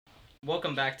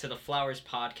Welcome back to the Flowers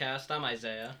Podcast. I'm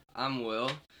Isaiah. I'm Will,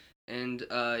 and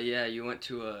yeah, you went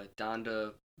to a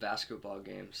Donda basketball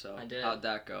game. So I did. how'd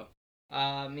that go?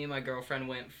 Me and my girlfriend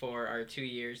went for our 2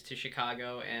 years to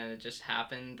Chicago, and it just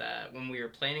happened that when we were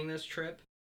planning this trip,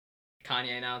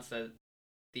 Kanye announced that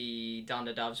the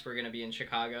Donda Doves were going to be in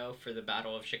Chicago for the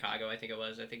Battle of Chicago, I think it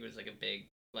was. I think it was like a big,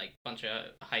 bunch of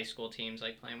high school teams,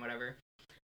 playing whatever.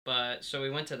 But, so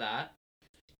we went to that,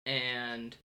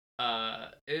 and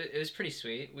it was pretty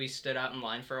sweet. We stood out in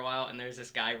line for a while, and there's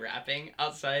this guy rapping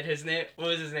outside. What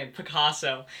was his name?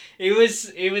 Picasso. He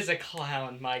was a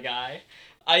clown, my guy.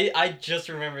 I just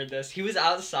remembered this. He was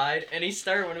outside, and he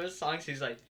started one of his songs. He's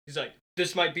like,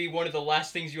 this might be one of the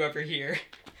last things you ever hear.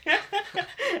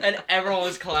 And everyone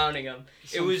was clowning him.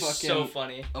 It was so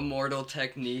funny. Immortal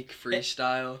Technique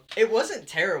freestyle. It wasn't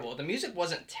terrible. The music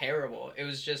wasn't terrible. It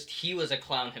was just he was a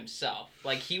clown himself.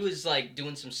 He was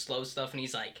doing some slow stuff, and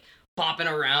he's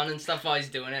bopping around and stuff while he's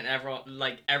doing it,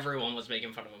 and everyone was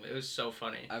making fun of him. It was so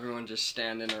funny. Everyone just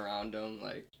standing around him,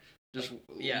 just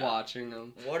watching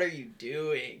him. What are you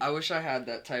doing? I wish I had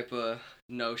that type of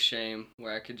no shame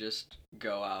where I could just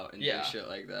go out and do shit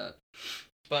like that.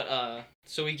 But,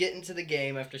 so we get into the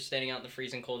game after standing out in the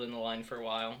freezing cold in the line for a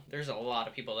while. There's a lot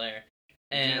of people there.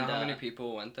 And, do you know how many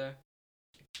people went there?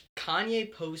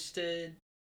 Kanye posted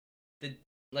the,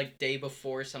 day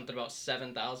before something about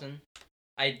 7,000.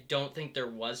 I don't think there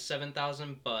was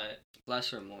 7,000, but...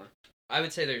 Less or more? I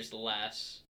would say there's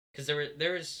less. Because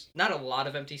there was not a lot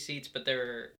of empty seats, but there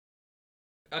were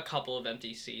a couple of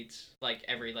empty seats,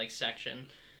 every, section.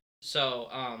 So,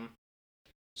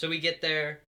 so we get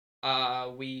there...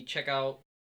 we check out,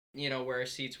 where our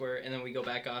seats were, and then we go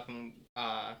back up, and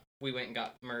we went and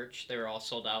got merch. They were all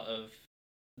sold out of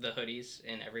the hoodies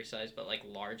in every size, but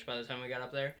large by the time we got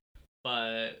up there.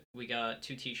 But we got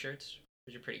 2 t-shirts,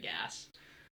 which are pretty gas.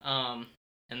 And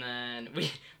then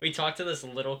we talked to this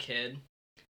little kid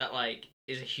that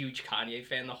is a huge Kanye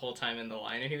fan the whole time in the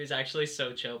line, and he was actually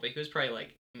so chill, but he was probably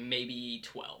maybe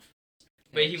 12.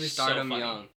 But he was so funny.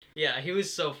 Young. Yeah, he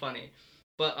was so funny.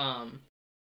 But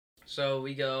so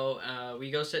we go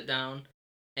sit down,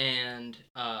 and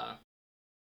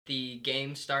the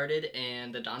game started,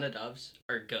 and the Donda Doves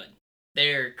are good.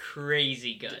 They're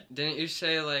crazy good. Didn't you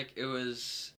say it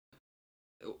was?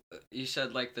 You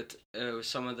said it was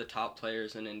some of the top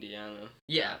players in Indiana.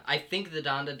 Yeah, I think the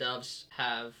Donda Doves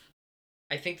have.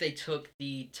 I think they took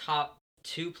the top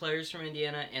 2 players from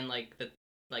Indiana and the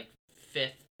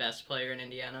 5th best player in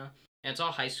Indiana, and it's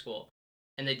all high school.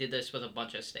 And they did this with a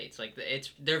bunch of states.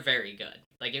 They're very good.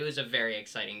 It was a very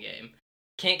exciting game.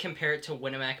 Can't compare it to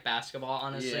Winnemac basketball,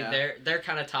 honestly. Yeah. They're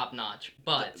kind of top notch.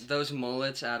 But those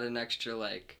mullets add an extra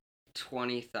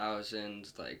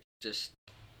 20,000 just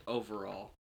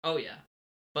overall. Oh yeah.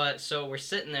 But so we're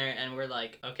sitting there and we're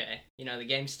okay, the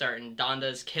game's starting.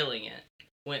 Donda's killing it.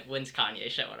 When's Kanye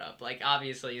showing up?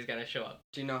 Obviously he's gonna show up.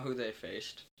 Do you know who they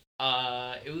faced?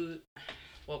 It was,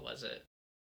 what was it?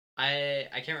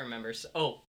 I can't remember.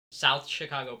 Oh, South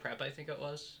Chicago Prep, I think it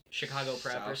was. Chicago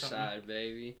Prep South or something. Side,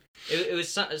 baby. It was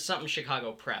something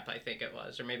Chicago Prep, I think it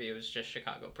was. Or maybe it was just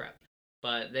Chicago Prep.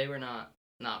 But they were not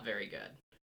very good.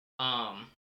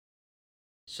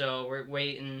 So we're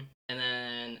waiting, and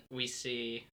then we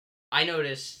see... I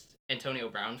noticed Antonio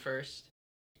Brown first.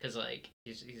 Because,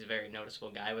 he's a very noticeable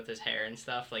guy with his hair and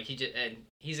stuff. And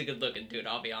he's a good-looking dude,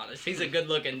 I'll be honest. He's a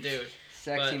good-looking dude.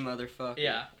 Sexy motherfucker.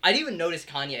 Yeah. I didn't even notice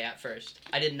Kanye at first.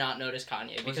 I did not notice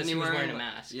Kanye because he was wearing a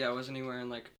mask. Yeah, wasn't he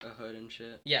wearing a hood and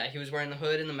shit? Yeah, he was wearing the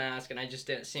hood and the mask, and I just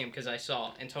didn't see him because I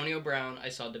saw Antonio Brown, I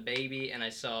saw DaBaby, and I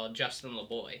saw Justin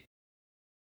LeBoy.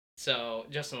 So,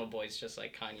 Justin LeBoy's just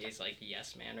Kanye's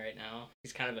yes man right now.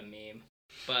 He's kind of a meme.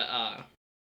 But,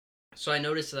 so I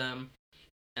noticed them,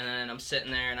 and then I'm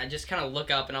sitting there, and I just kind of look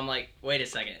up, and I'm like, wait a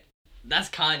second. That's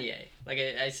Kanye.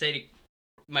 I say to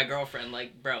my girlfriend,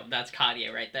 bro, that's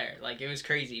Kanye right there. It was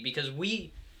crazy because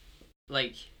we,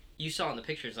 you saw in the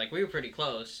pictures, we were pretty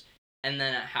close. And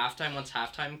then at halftime, once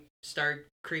halftime started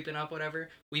creeping up, whatever,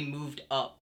 we moved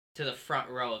up to the front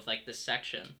row of, this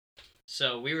section.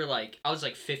 So we were, I was,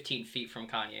 15 feet from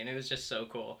Kanye, and it was just so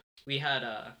cool. We had,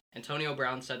 Antonio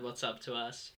Brown said what's up to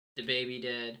us. DaBaby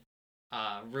did.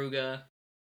 Ruga.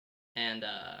 And,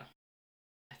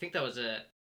 I think that was it.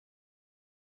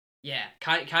 Yeah,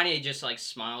 Kanye just,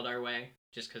 smiled our way,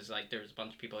 just because, there was a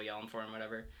bunch of people yelling for him,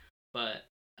 whatever. But,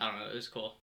 I don't know, it was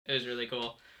cool. It was really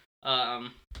cool.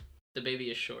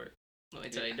 DaBaby is short. Let me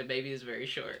tell you, DaBaby is very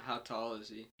short. How tall is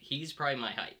he? He's probably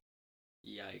my height.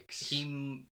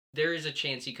 Yikes. There is a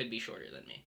chance he could be shorter than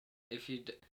me.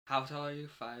 How tall are you?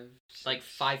 5'6"?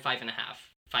 5'5.5".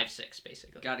 5'6",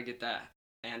 basically. Gotta get that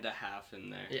and a half in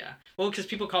there. Yeah. Well, because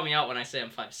people call me out when I say I'm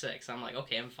 5'6". I'm like,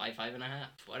 okay, I'm 5'5.5".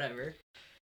 Whatever.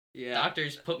 Yeah.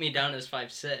 Doctors put me down as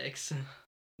 5'6".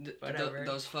 Whatever.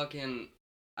 Those fucking.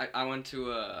 I went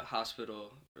to a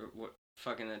hospital, or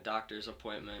fucking a doctor's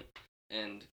appointment,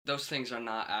 and those things are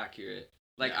not accurate.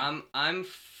 Like, No. I'm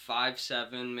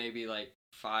 5'7", maybe like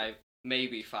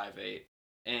 5'8",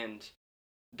 and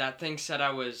that thing said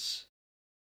I was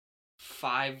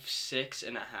 5'6.5",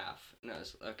 and I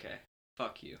was okay.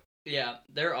 Fuck you. Yeah,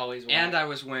 they're always whack. And I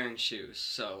was wearing shoes,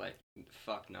 so like,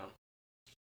 fuck no.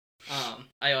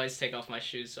 I always take off my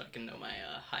shoes so I can know my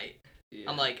height. Yeah.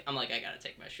 I'm like I gotta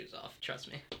take my shoes off. Trust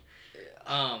me.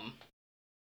 Yeah.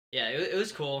 Yeah, it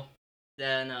was cool.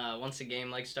 Then once the game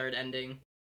like started ending,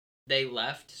 they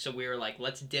left, so we were like,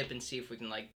 let's dip and see if we can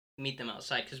like meet them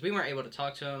outside, because we weren't able to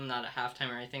talk to them, not at halftime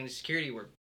or anything. The security were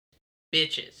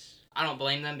bitches. I don't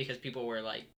blame them, because people were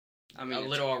like a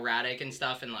little erratic and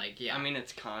stuff, and like, yeah. I mean,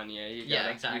 it's Kanye.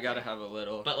 Exactly. You gotta have a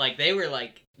little. But like, they were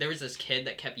like, there was this kid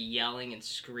that kept yelling and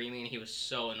screaming, and he was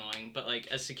so annoying. But like,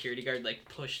 a security guard like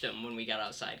pushed him when we got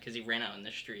outside, because he ran out in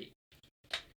the street.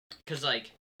 Because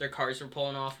like, their cars were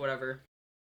pulling off, whatever,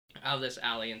 out of this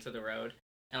alley into the road,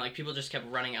 and like, people just kept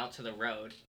running out to the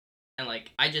road, and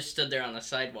like, I just stood there on the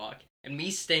sidewalk, and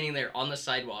me standing there on the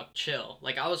sidewalk, chill.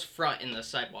 Like, I was front in the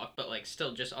sidewalk, but like,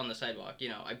 still just on the sidewalk, you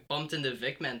know. I bumped into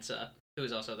Vic Mensa, who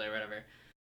was also there, whatever.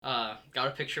 Got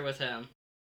a picture with him,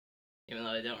 even though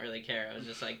I don't really care. I was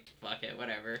just like, fuck it,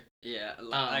 whatever. Yeah,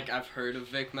 like, I've heard of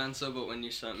Vic Mensa, but when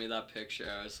you sent me that picture,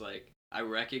 I was like, I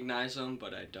recognize him,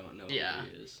 but I don't know who he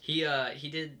is. He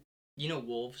did, you know,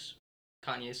 Wolves,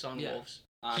 Kanye's song Wolves.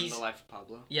 The Life of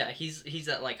Pablo. Yeah, he's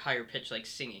that like higher pitch, like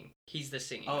singing. He's the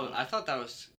singing. Oh, one. I thought that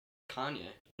was Kanye.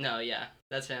 No, yeah,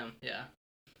 that's him. Yeah.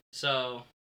 So,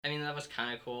 I mean, that was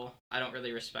kind of cool. I don't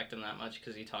really respect him that much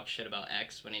because he talked shit about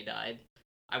X when he died.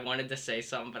 I wanted to say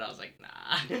something, but I was like,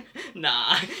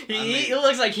 nah. He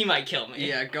looks like he might kill me.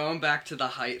 Yeah, going back to the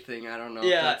height thing, I don't know if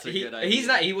that's a good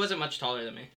idea. He wasn't much taller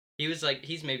than me. He was like,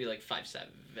 he's maybe like 5'7",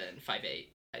 5'8",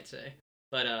 I'd say.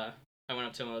 But I went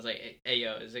up to him, I was like, hey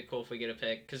yo, is it cool if we get a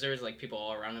pic? Because there was like people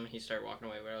all around him. He started walking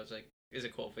away, where I was like, is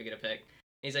it cool if we get a pic?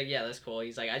 He's like, yeah, that's cool.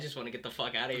 He's like, I just want to get the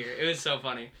fuck out of here. It was so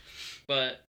funny.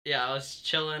 But yeah, I was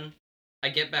chilling. I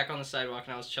get back on the sidewalk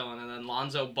and I was chilling, and then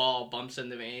Lonzo Ball bumps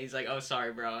into me. He's like, oh,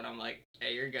 sorry, bro. And I'm like,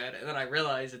 hey, you're good. And then I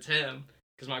realize it's him,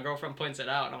 because my girlfriend points it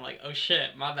out, and I'm like, oh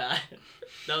shit, my bad.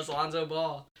 That was Lonzo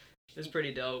Ball. It was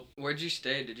pretty dope. Where'd you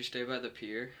stay? Did you stay by the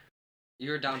pier?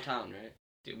 You were downtown, right?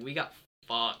 Dude, we got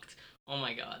fucked. Oh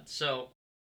my god. So,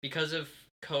 because of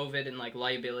COVID and like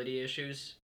liability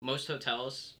issues, most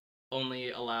hotels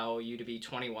only allow you to be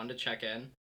 21 to check in.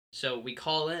 So we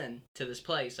call in to this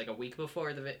place like a week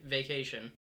before the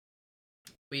vacation.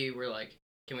 We were like,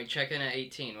 can we check in at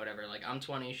 18, whatever. Like, I'm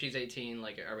 20, she's 18,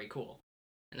 like, are we cool?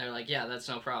 And they're like, yeah, that's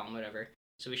no problem, whatever.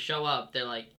 So we show up, they're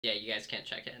like, yeah, you guys can't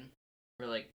check in. We're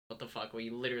like, what the fuck? We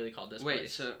literally called this place.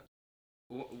 Wait, so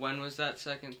when was that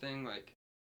second thing? Like,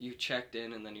 you checked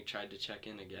in and then you tried to check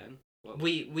in again?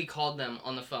 We called them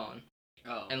on the phone.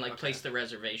 Oh, and like okay. placed the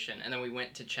reservation, and then we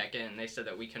went to check in, and they said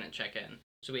that we couldn't check in,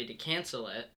 so we had to cancel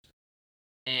it.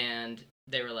 And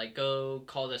they were like, go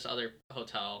call this other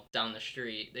hotel down the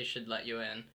street, they should let you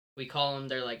in. We call them,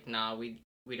 they're like, nah, we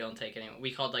don't take anyone. We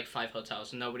called like 5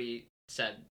 hotels, nobody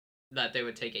said that they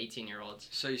would take 18-year-olds.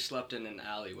 So you slept in an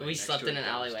alleyway? We slept in an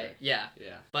alleyway. Yeah.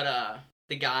 Yeah. But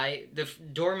the guy, the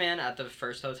doorman at the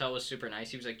first hotel was super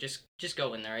nice. He was like, just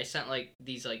go in there. I sent like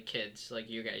these like kids like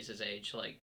you guys' age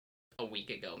like a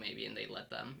week ago maybe, and they let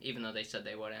them, even though they said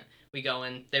they wouldn't. We go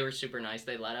in, they were super nice,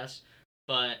 they let us.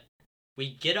 But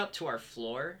we get up to our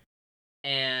floor,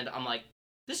 and I'm like,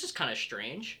 this is kind of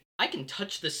strange. I can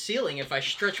touch the ceiling if I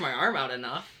stretch my arm out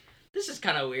enough. This is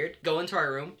kind of weird. Go into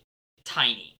our room,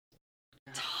 tiny.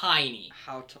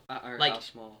 How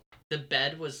small? The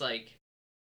bed was like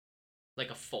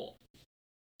a full,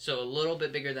 so a little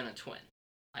bit bigger than a twin,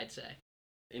 I'd say.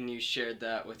 And you shared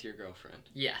that with your girlfriend?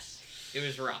 Yes. It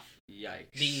was rough.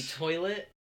 Yikes. The toilet,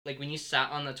 like when you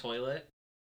sat on the toilet,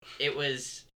 it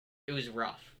was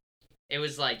rough. It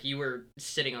was like you were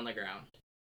sitting on the ground.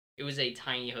 It was a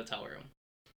tiny hotel room.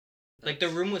 Like the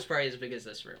room was probably as big as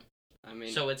this room. I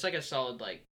mean, so it's like a solid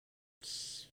like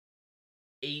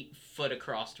 8 foot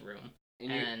across room,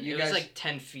 and it was like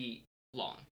 10 feet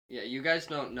long. Yeah, you guys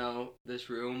don't know this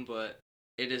room, but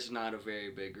it is not a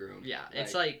very big room. Yeah,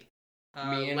 it's like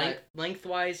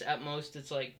lengthwise at most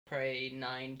it's like probably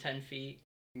 9-10 feet.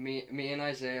 Me and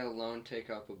Isaiah alone take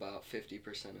up about 50%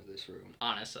 of this room.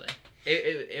 Honestly,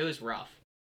 it was rough,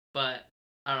 but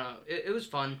I don't know. It was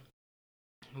fun.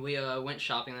 We went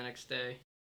shopping the next day,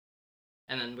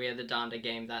 and then we had the Donda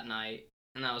game that night.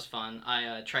 and that was fun.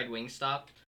 I tried Wingstop.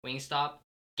 Wingstop,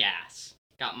 gas.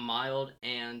 Got mild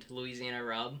and Louisiana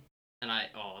rub, and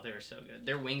they were so good.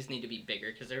 Their wings need to be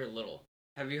bigger because they're little.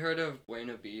 Have you heard of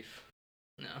Buena Beef?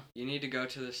 No, You need to go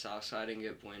to the south side and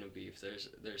get Buena Beef.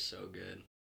 They're so good.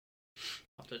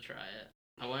 I'll have to try it.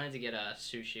 I wanted to get a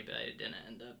sushi, but I didn't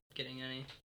end up getting any.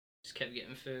 Just kept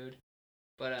getting food.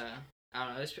 But I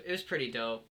don't know. It was pretty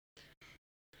dope.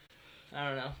 I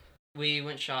don't know. We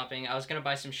went shopping. I was gonna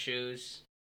buy some shoes.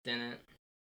 Didn't.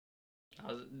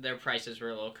 Their prices were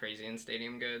a little crazy in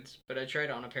Stadium Goods, but I tried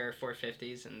on a pair of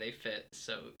 450s and they fit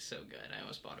so good. I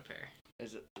almost bought a pair.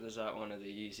 Is that one of the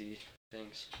Yeezy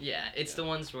things? Yeah, it's the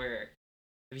ones where.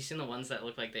 Have you seen the ones that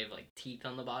look like they have like teeth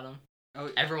on the bottom? Oh,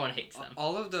 everyone hates them.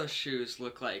 All of those shoes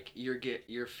look like your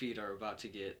feet are about to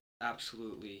get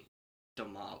absolutely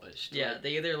demolished. Yeah, like,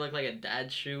 they either look like a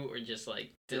dad's shoe or just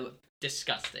like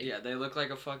disgusting. Yeah, they look like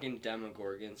a fucking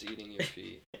demogorgon's eating your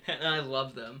feet. And I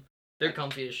love them. They're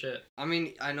comfy as shit. I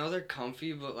mean, I know they're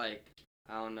comfy, but like,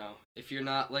 I don't know. If you're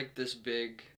not like this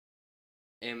big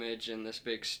image and this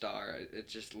big star, it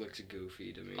just looks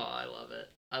goofy to me. Oh, I love it.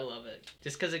 I love it.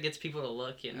 Just because it gets people to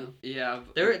look, you know. Yeah.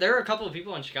 There were a couple of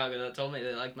people in Chicago that told me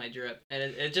they liked my drip, and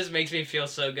it just makes me feel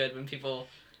so good when people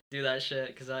do that shit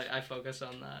because I focus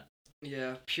on that.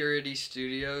 Yeah, Purity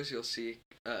Studios. You'll see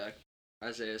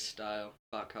Isaiah's style.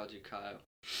 Fuck, called you Kyle.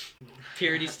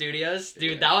 Purity Studios,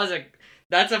 dude. Yeah.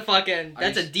 That's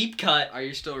a deep cut. Are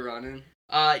you still running?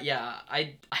 Yeah.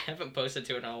 I haven't posted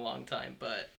to it in a long time,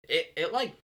 but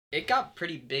it got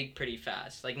pretty big pretty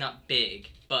fast. Like not big,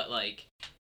 but like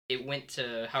it went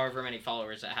to however many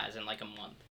followers it has in like a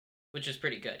month, which is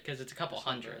pretty good because it's a couple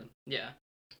hundred. Yeah.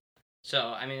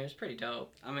 So I mean, it was pretty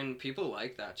dope. I mean, people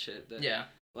like that shit. Yeah.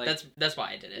 Like, that's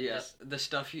why I did it. Yeah, the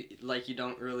stuff you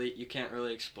can't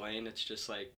really explain. It's just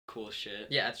like cool shit.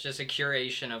 Yeah, it's just a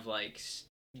curation of like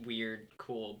weird,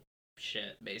 cool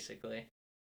shit, basically.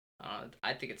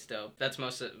 I think it's dope. That's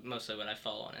mostly what I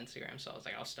follow on Instagram. So I was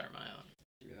like, I'll start my own.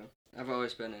 Yeah, I've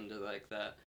always been into like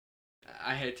that.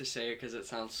 I hate to say it because it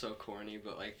sounds so corny,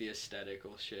 but like the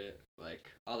aesthetical shit,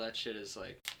 like all that shit is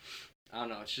like, I don't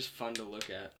know. It's just fun to look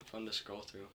at, fun to scroll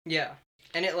through. Yeah,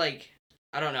 and it like.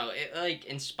 I don't know. It like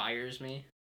inspires me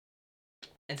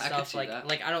and stuff. I could see like that.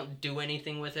 like I don't do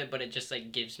anything with it, but it just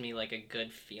like gives me like a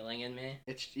good feeling in me.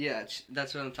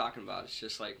 That's what I'm talking about. It's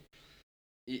just like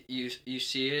you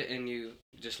see it and you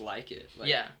just like it. Like,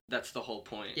 yeah. That's the whole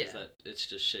point. Yeah. Is that it's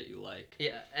just shit you like.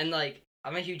 Yeah, and like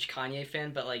I'm a huge Kanye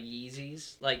fan, but like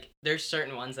Yeezys, like there's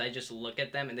certain ones that I just look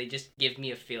at them and they just give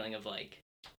me a feeling of like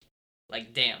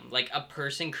damn, like a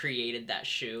person created that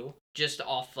shoe just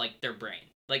off like their brain.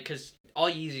 Like, cause all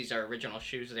Yeezys are original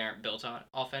shoes. They aren't built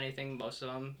off anything. Most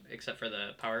of them, except for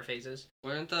the power phases.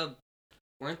 Weren't the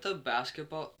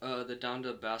basketball the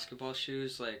Donda basketball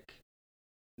shoes like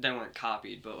they weren't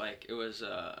copied, but like it was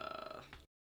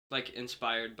like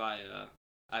inspired by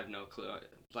I have no clue.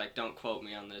 Like don't quote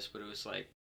me on this, but it was like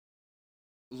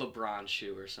LeBron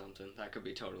shoe or something. That could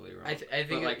be totally wrong. I think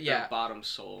but, like the bottom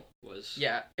sole was.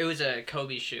 Yeah, it was a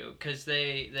Kobe shoe because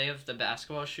they have the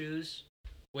basketball shoes,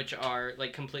 which are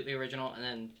like completely original, and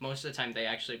then most of the time they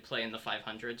actually play in the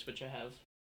 500s, which I have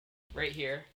right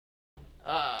here.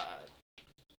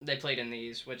 They played in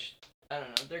these, which I don't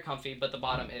know, they're comfy, but the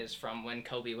bottom is from when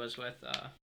Kobe was with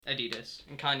Adidas,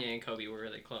 and Kanye and Kobe were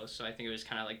really close, so I think it was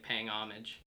kind of like paying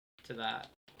homage to that.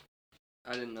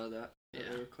 I didn't know that. Yeah,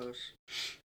 they were close.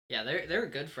 Yeah, they were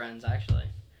good friends actually,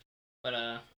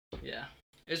 but yeah,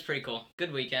 it was pretty cool.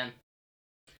 Good weekend.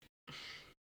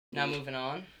 Now moving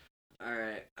on. All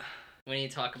right. We need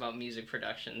to talk about music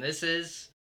production. This is,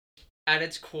 at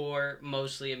its core,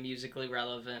 mostly a musically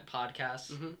relevant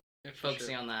podcast. Mm-hmm. Yeah,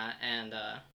 focusing on that, and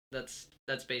that's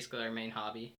basically our main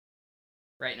hobby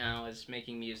right now is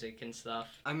making music and stuff.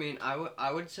 I mean,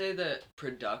 I would say that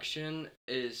production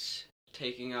is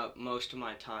taking up most of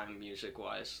my time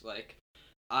music-wise. Like,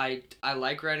 I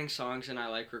like writing songs and I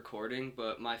like recording,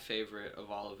 but my favorite of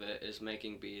all of it is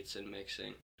making beats and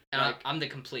mixing. And like, I'm the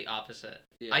complete opposite.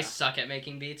 Yeah. I suck at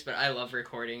making beats, but I love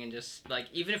recording and just, like,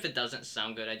 even if it doesn't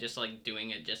sound good, I just like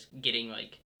doing it, just getting,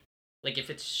 like if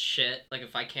it's shit, like,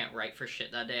 if I can't write for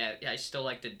shit that day, I still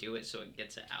like to do it so it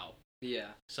gets it out. Yeah.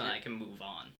 So that I can move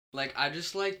on. Like, I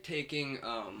just like taking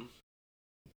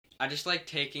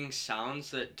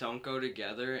sounds that don't go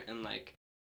together and, like,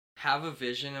 have a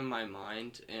vision in my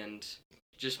mind and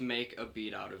just make a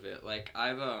beat out of it. Like,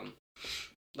 I've,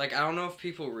 like, I don't know if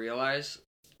people realize,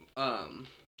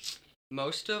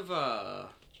 most of,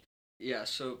 yeah,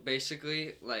 so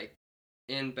basically, like,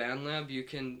 in BandLab, you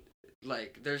can,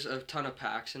 like, there's a ton of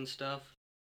packs and stuff,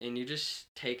 and you just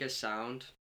take a sound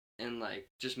and, like,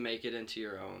 just make it into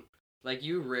your own. like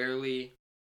you rarely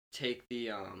take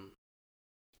the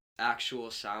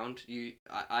actual sound.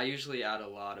 I usually add a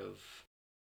lot of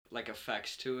like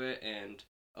effects to it and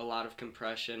a lot of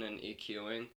compression and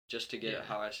EQing just to get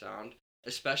how I sound,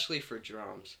 especially for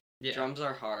drums. Yeah. Drums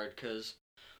are hard because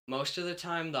most of the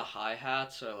time the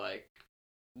hi-hats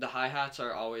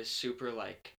are always super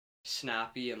like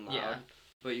snappy and loud, Yeah.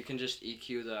 but you can just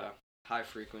EQ the high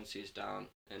frequencies down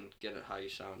and get it how you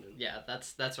sound. Yeah,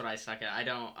 that's what I suck at.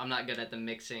 I'm not good at the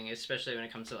mixing, especially when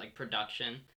it comes to like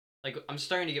production. Like I'm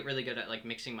starting to get really good at like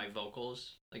mixing my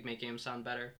vocals, like making them sound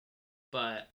better.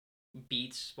 But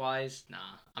beats wise, nah,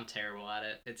 I'm terrible at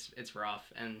it. It's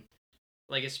rough, and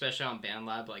like especially on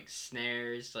BandLab, like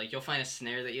snares, like you'll find a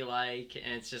snare that you like,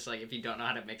 and it's just like if you don't know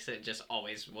how to mix it, it just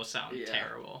always will sound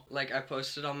terrible. Like I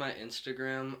posted on my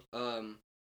Instagram,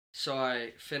 so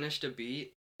I finished a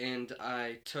beat and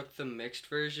I took the mixed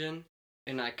version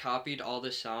and I copied all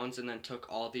the sounds and then took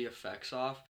all the effects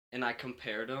off and I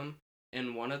compared them,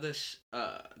 and one of the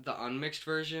unmixed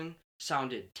version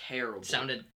sounded terrible.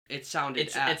 It sounded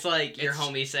it's like your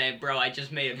homie saying, "Bro, I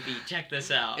just made a beat. Check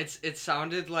this out." It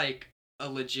sounded like a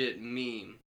legit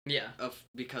meme. Yeah.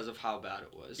 Because of how bad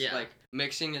it was. Yeah. Like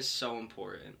mixing is so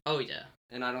important. Oh yeah.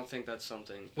 And I don't think that's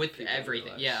something with everything.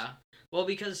 Realize. Yeah. Well,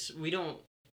 because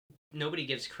nobody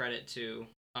gives credit to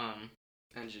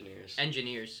engineers.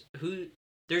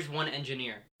 There's one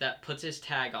engineer that puts his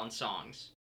tag on songs.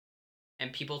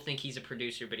 And people think he's a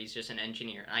producer, but he's just an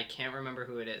engineer. I can't remember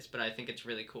who it is, but I think it's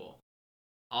really cool.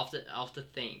 I'll have to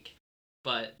think.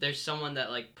 But there's someone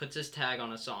that like puts his tag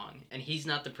on a song, and he's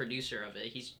not the producer of it.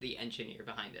 He's the engineer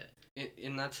behind it.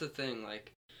 And that's the thing.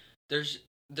 Like, there's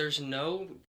no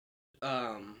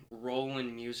role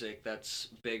in music that's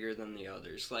bigger than the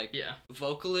others. Like,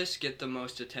 vocalists get the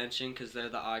most attention because they're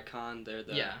the icon. They're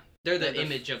the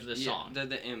image of the song. They're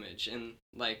the image, and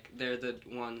like they're the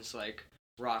ones like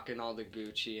rocking all the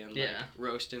Gucci and like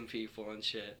roasting people and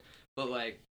shit. But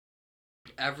like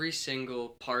every single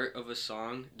part of a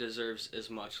song deserves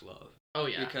as much love. Oh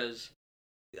yeah. Because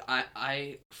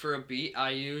I for a beat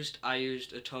I used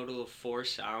a total of 4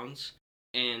 sounds,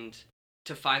 and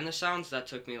to find the sounds that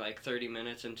took me like 30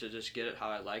 minutes and to just get it how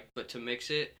I liked, but to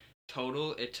mix it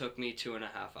total it took me 2.5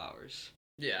 hours.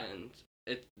 Yeah. And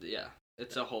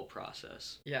it's a whole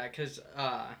process. Yeah, cuz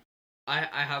I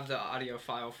have the audio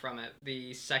file from it.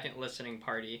 The second listening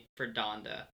party for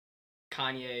Donda.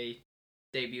 Kanye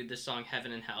debuted the song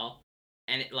Heaven and Hell,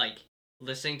 and it like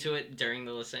listening to it during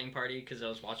the listening party because I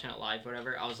was watching it live,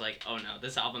 whatever. I was like, oh no,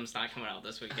 this album's not coming out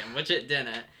this weekend, which it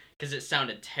didn't because it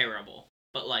sounded terrible.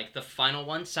 But like the final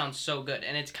one sounds so good,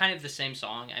 and it's kind of the same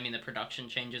song. I mean, the production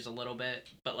changes a little bit,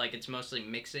 but like it's mostly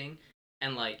mixing,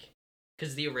 and like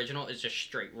because the original is just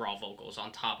straight raw vocals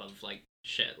on top of like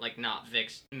shit, like not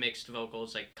mixed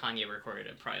vocals. Like Kanye recorded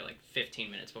it probably like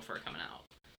 15 minutes before coming out.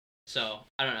 So,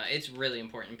 I don't know, it's really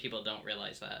important. People don't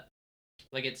realize that.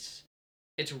 Like, it's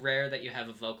rare that you have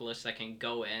a vocalist that can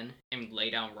go in and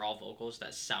lay down raw vocals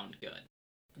that sound good.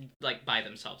 Like, by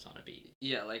themselves on a beat.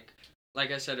 Yeah, like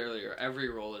I said earlier, every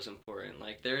role is important.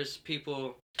 Like, there's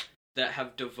people that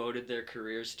have devoted their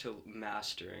careers to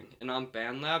mastering. And on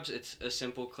BandLabs, it's a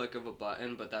simple click of a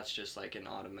button, but that's just, like, an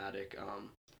automatic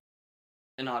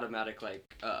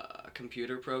like,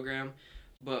 computer program.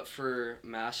 But for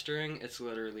mastering, it's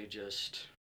literally just...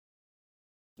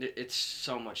 It's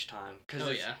so much time.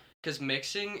 Because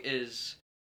mixing is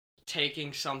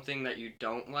taking something that you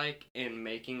don't like and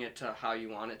making it to how you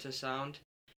want it to sound.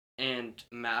 And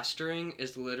mastering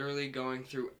is literally going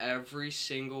through every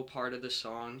single part of the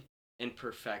song and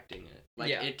perfecting it.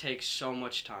 Like, it takes so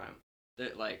much time.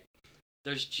 That, like,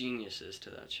 there's geniuses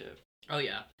to that shit. Oh,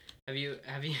 yeah. Have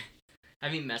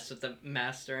you messed with the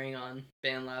mastering on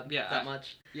BandLab that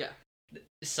much? Yeah.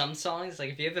 Some songs,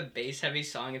 like if you have a bass-heavy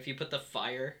song, if you put the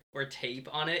fire or tape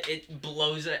on it, it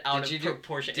blows it out of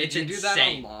proportion. Did you do that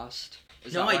on Lost?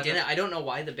 No, I didn't. I don't know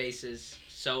why the bass is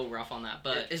so rough on that,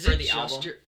 but for the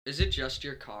album... Is it just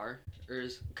your car?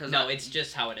 No, it's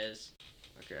just how it is.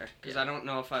 Okay. Because I don't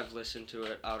know if I've listened to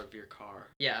it out of your car.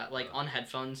 Yeah, like on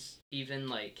headphones, even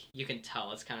like you can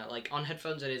tell it's kind of like on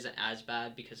headphones it isn't as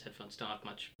bad because headphones don't have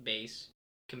much bass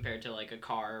compared to like a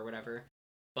car or whatever.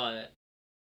 But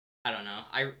I don't know.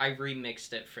 I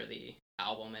remixed it for the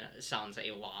album and it sounds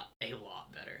a lot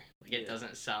better. Like it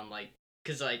doesn't sound like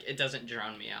because like it doesn't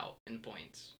drown me out in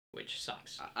points, which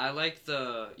sucks. I like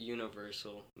the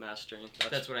universal mastering.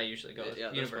 That's what I usually go with.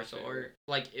 Yeah, universal. Or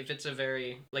like if it's if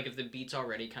the beat's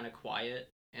already kind of quiet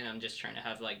and I'm just trying to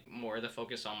have like more of the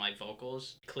focus on my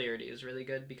vocals, clarity is really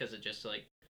good because it just like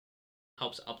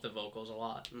helps up the vocals a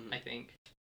lot, I think.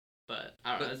 But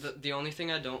I don't know. The only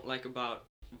thing I don't like about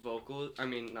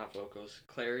not vocals,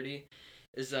 clarity,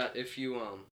 is that if you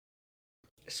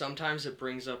sometimes it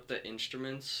brings up the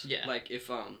instruments. Yeah. Like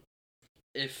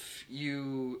if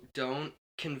you don't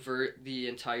convert the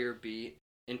entire beat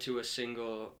into a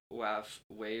single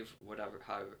wave, whatever,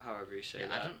 however you say Yeah,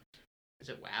 that. Is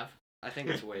it WAV? I think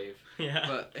it's wave. Yeah.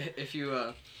 But if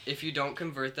you don't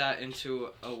convert that into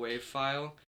a wave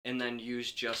file and then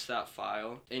use just that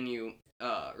file and you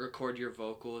record your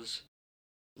vocals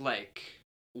like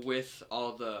with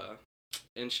all the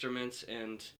instruments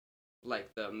and like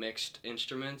the mixed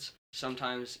instruments,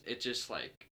 sometimes it just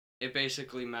like it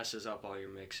basically messes up all your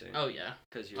mixing. Oh yeah.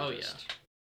 Because you're just. Yeah.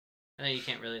 And then you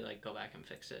can't really like go back and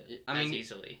fix it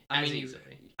easily.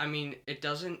 I mean, it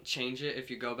doesn't change it if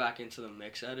you go back into the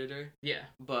mix editor. Yeah.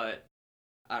 But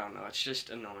I don't know. It's just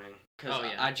annoying because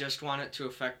I just want it to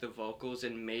affect the vocals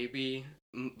and maybe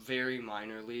very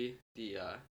minorly the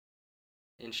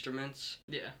instruments.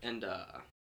 Yeah. And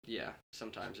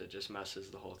sometimes it just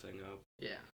messes the whole thing up.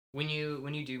 Yeah. When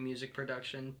you do music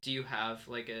production, do you have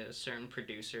like a certain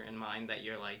producer in mind that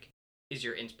you're like is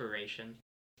your inspiration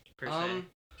per se?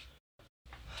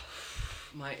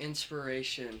 My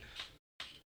inspiration.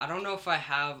 I don't know if I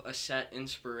have a set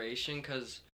inspiration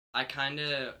because I kind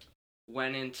of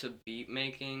went into beat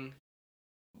making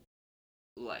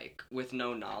like with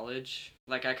no knowledge.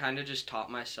 Like I kind of just taught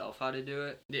myself how to do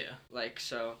it. Yeah. Like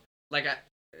so, like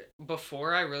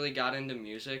before I really got into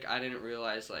music, I didn't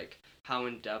realize like how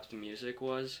in depth music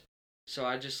was. So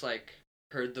I just like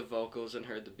heard the vocals and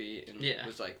heard the beat and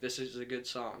was like, this is a good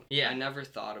song. Yeah. I never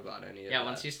thought about any of that. Yeah,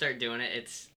 once you start doing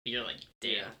it, you're like,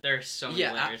 damn, there's so many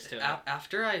layers to it.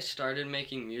 After I started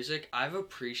making music, I've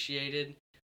appreciated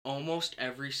almost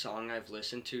every song I've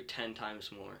listened to 10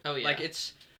 times more. Oh, yeah. Like,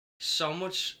 it's so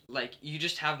much, like, you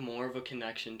just have more of a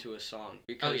connection to a song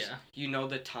because you know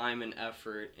the time and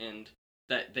effort and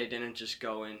that they didn't just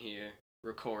go in here,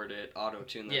 record it,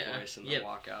 auto-tune their voice, and then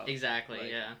walk out. Exactly,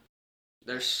 like,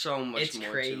 there's so much more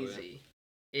crazy. to it.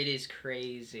 It is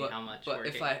crazy how much work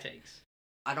it takes.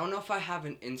 I don't know if I have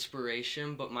an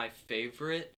inspiration, but my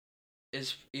favorite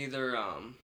is either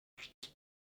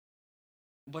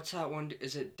what's that one?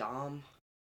 Is it Dom?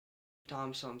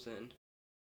 Dom something.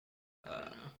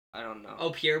 I don't know. Oh,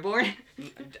 Pierre Bourne?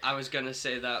 I was gonna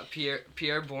say that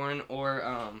Pierre Bourne or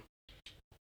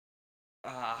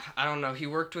I don't know. He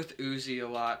worked with Uzi a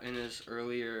lot in his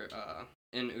earlier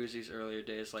in Uzi's earlier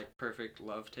days, like Perfect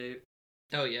Love Tape.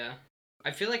 Oh yeah, I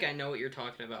feel like I know what you're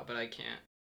talking about, but I can't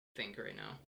think right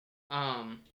now.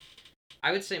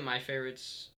 I would say my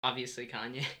favorite's obviously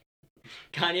Kanye.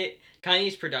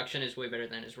 Kanye's production is way better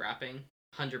than his rapping,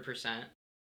 100%.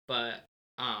 But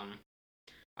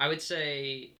I would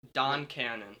say Don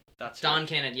Cannon. That's Don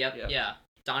Cannon. Yep. Yeah.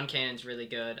 Don Cannon's really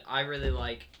good. I really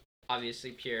like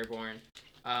obviously Pierre Bourne.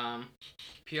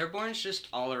 Pierre Bourne's just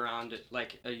all around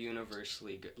like a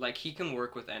universally good. Like he can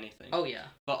work with anything. Oh yeah.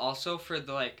 But also for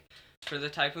the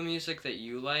type of music that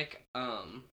you like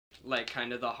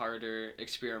kind of the harder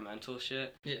experimental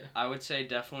shit. Yeah. I would say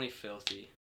definitely Filthy.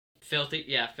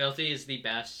 Filthy is the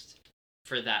best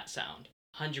for that sound.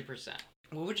 100%.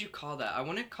 What would you call that? I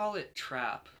want to call it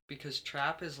trap because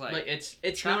trap is like it's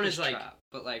known as like trap,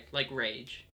 but like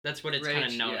rage. That's what it's kind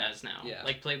of known as now. Yeah.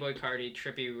 Like Playboi Carti,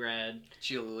 Trippie Redd,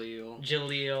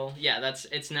 Jaleel. Yeah,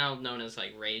 it's now known as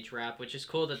like rage rap, which is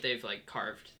cool that they've like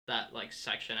carved that like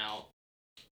section out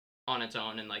on its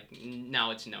own and like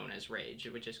now it's known as rage,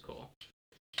 which is cool.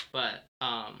 But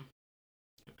I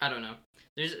don't know.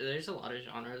 There's a lot of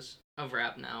genres of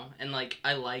rap now, and like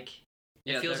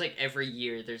it feels like every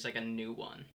year there's like a new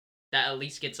one that at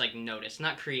least gets like noticed,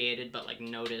 not created, but like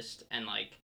noticed and like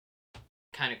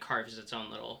kind of carves its own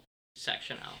little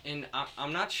section out. And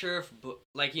I'm not sure if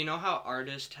like you know how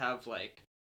artists have like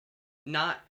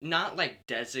not like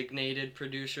designated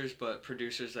producers, but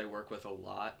producers they work with a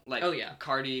lot. Like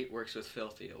Cardi works with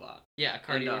Filthy a lot. Yeah,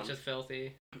 Cardi works with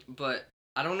Filthy. But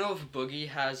I don't know if Boogie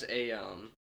has a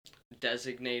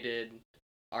designated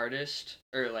artist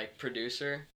or like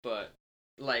producer, but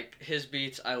like his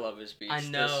beats, I love his beats.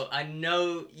 I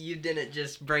know you didn't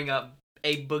just bring up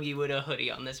a Boogie with a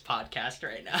hoodie on this podcast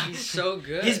right now. He's so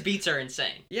good. His beats are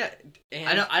insane. Yeah,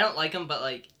 and I don't like him, but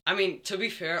like I mean, to be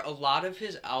fair, a lot of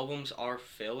his albums are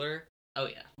filler. Oh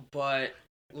yeah. But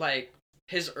like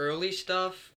his early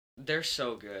stuff, they're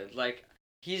so good. Like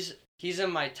he's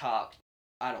in my top.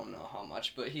 I don't know how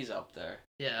much, but he's up there.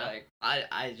 Yeah. Like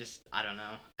I don't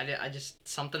know. I just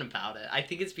something about it. I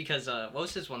think it's because what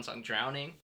was his one song,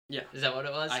 Drowning? Yeah. Is that what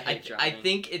it was? I hate I driving.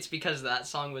 think it's because that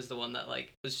song was the one that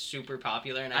like was super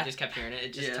popular, and I just kept hearing it.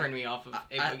 It just turned me off of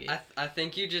A Boogie. I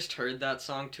think you just heard that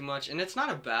song too much, and it's not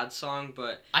a bad song,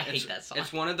 but I hate that song.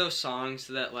 It's one of those songs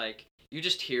that like you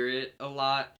just hear it a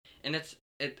lot, and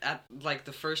at like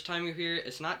the first time you hear it,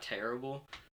 it's not terrible,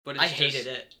 but it's I hated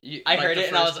it. I heard it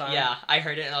and I was I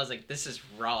heard it and I was like, this is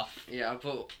rough. Yeah,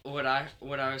 but what I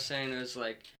was saying is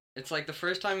like it's like the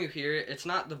first time you hear it, it's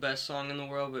not the best song in the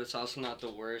world, but it's also not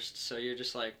the worst. So you're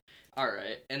just like, all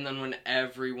right. And then when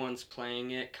everyone's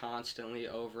playing it constantly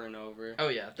over and over. Oh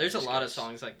yeah, there's a lot of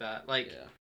songs like that. Like, yeah.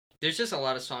 There's just a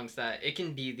lot of songs that it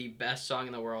can be the best song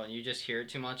in the world, and you just hear it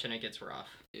too much and it gets rough.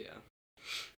 Yeah.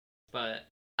 But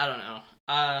I don't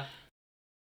know.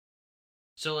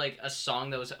 So like a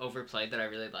song that was overplayed that I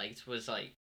really liked was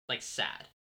like "Sad"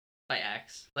 by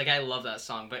X. Like I love that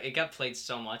song, but it got played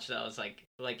so much that I was like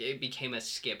it became a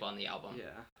skip on the album.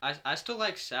 Yeah, I still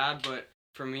like "Sad," but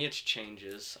for me it's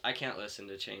 "Changes." I can't listen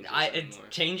to "Changes" anymore.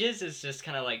 "Changes" is just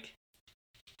kind of like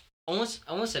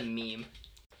almost a meme.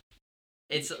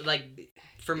 It's like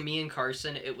for me and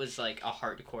Carson, it was like a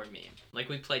hardcore meme. Like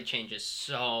we played "Changes"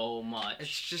 so much.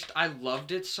 It's just I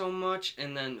loved it so much,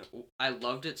 and then I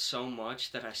loved it so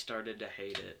much that I started to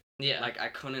hate it. Yeah. Like I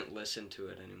couldn't listen to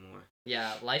it anymore.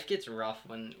 Yeah, life gets rough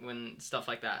when stuff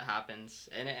like that happens,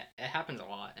 and it happens a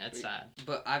lot, and it's sad.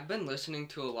 But I've been listening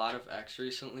to a lot of X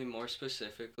recently, more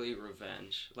specifically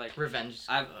Revenge. Like Revenge.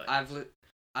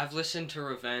 I've listened to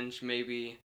Revenge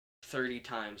maybe 30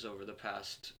 times over the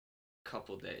past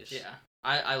couple days. Yeah.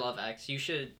 I love X. You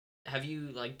should have you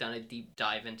like done a deep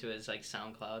dive into his like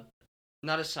SoundCloud?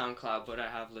 Not a SoundCloud, but I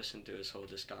have listened to his whole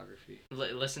discography.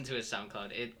 Listen to his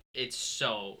SoundCloud. It's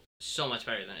so much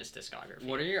better than his discography.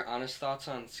 What are your honest thoughts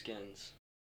on Skins?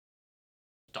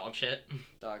 Dog shit.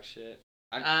 Dog shit.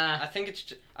 I think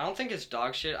it's. I don't think it's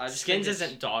dog shit. I just Skins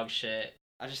isn't dog shit.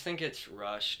 I just think it's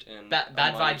rushed and. Bad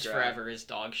Vibes Forever is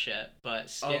dog shit,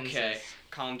 but Skins. Okay, is...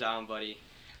 calm down, buddy.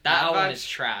 That album is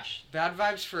trash. Bad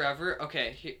Vibes Forever.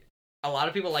 Okay. A lot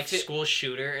of people like School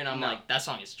Shooter, and I'm like, that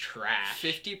song is trash.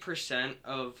 50%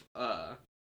 of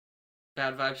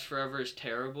Bad Vibes Forever is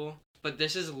terrible, but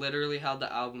this is literally how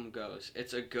the album goes.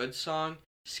 It's a good song,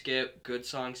 skip, good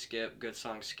song, skip, good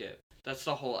song, skip. That's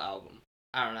the whole album.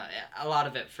 I don't know. A lot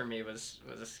of it for me was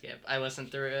a skip. I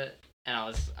listened through it, and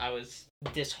I was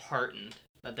disheartened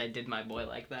that they did my boy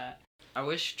like that. I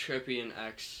wish Trippie and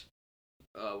X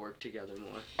worked together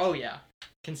more. Oh yeah,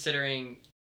 considering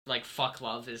like Fuck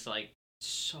Love is like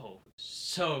so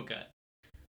good.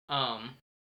 I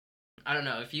don't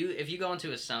know, if you go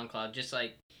into a SoundCloud, just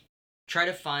like try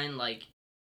to find like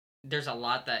there's a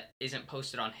lot that isn't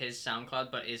posted on his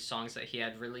SoundCloud but is songs that he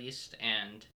had released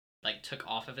and like took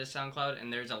off of his SoundCloud,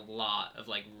 and there's a lot of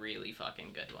like really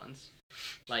fucking good ones.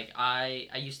 Like I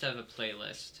used to have a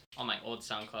playlist on my old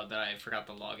SoundCloud that I forgot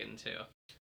to log into,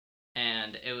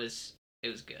 and it was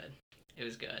good. It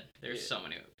was good. There's so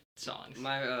many songs.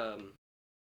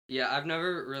 I've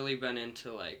never really been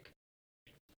into like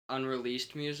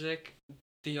unreleased music.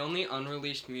 The only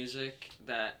unreleased music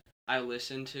that I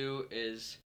listen to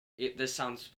is this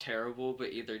sounds terrible,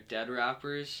 but either dead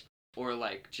rappers or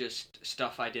like just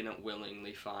stuff I didn't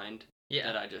willingly find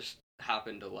that I just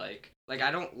happen to like. Like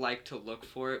I don't like to look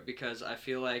for it because I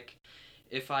feel like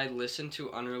if I listen to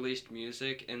unreleased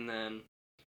music and then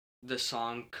the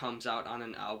song comes out on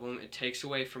an album, it takes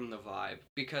away from the vibe,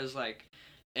 because like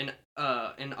an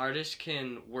artist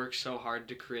can work so hard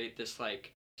to create this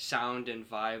like sound and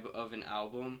vibe of an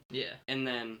album, and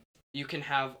then you can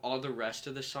have all the rest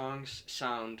of the songs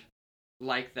sound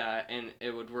like that and it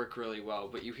would work really well,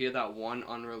 but you hear that one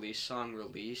unreleased song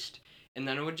released and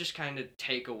then it would just kind of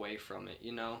take away from it,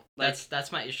 you know? Like,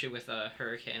 that's my issue with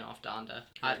Hurricane off Donda.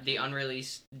 The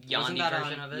unreleased Yandi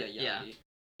version of it. Yeah.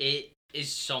 It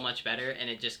is so much better, and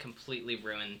it just completely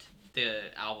ruined the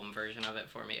album version of it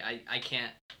for me.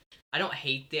 I don't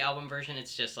hate the album version,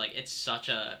 it's just like it's such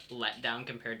a letdown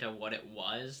compared to what it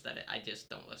was that I just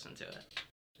don't listen to it.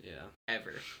 Yeah.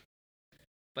 Ever.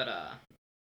 But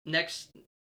next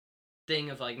thing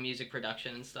of like music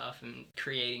production and stuff and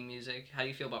creating music, how do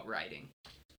you feel about writing?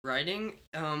 Writing,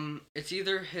 it's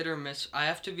either hit or miss. I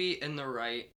have to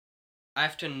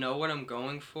know what I'm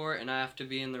going for, and I have to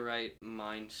be in the right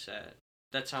mindset.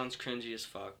 That sounds cringy as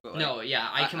fuck, but like, no, yeah,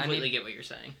 I completely get what you're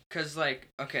saying. 'Cause like,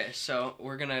 okay, so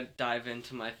we're gonna dive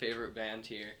into my favorite band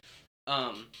here.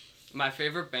 My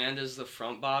favorite band is the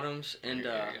Front Bottoms, and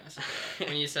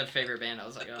when you said favorite band, I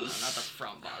was like, oh, no, not the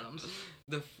Front Bottoms.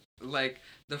 The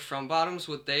Front Bottoms,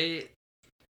 what they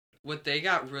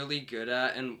got really good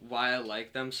at, and why I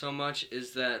like them so much,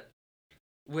 is that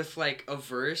with like a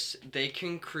verse, they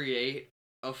can create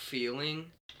a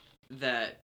feeling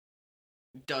that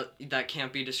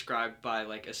can't be described by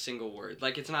like a single word.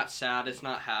 Like it's not sad, it's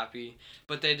not happy,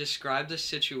 but they describe the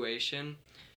situation,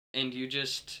 and you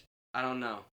just, I don't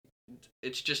know.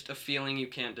 It's just a feeling you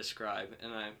can't describe,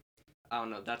 and I don't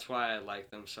know. That's why I like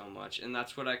them so much, and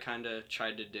that's what I kind of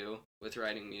tried to do with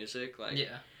writing music. Like,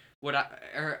 Yeah. What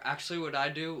I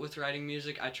do with writing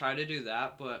music, I try to do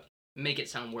that, but Make it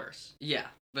sound worse. yeah,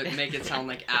 but make it sound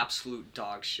like absolute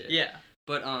dog shit. Yeah.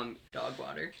 But Dog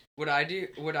water. what I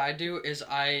do is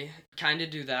I kind of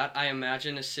do that. I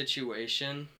imagine a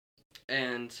situation,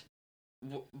 and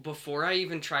before I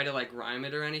even try to like rhyme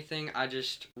it or anything, I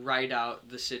just write out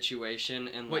the situation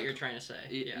and What like, you're trying to say.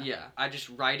 yeah, I just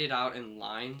write it out in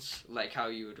lines like how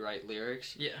you would write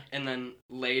lyrics. Yeah. And then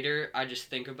later I just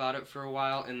think about it for a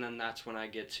while, and then that's when I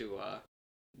get to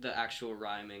the actual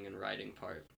rhyming and writing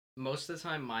part. Most of the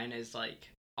time mine is like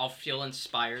I'll feel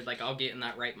inspired, like I'll get in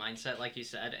that right mindset like you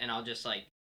said, and I'll just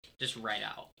write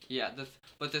out. Yeah,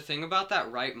 but the thing about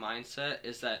that right mindset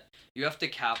is that you have to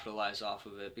capitalize off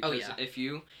of it, because if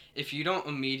you don't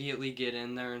immediately get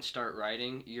in there and start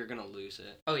writing, you're going to lose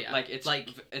it. Oh yeah. Like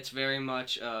it's very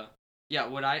much yeah,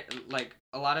 what I like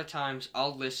a lot of times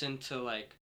I'll listen to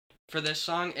like for this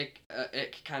song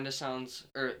it kind of sounds,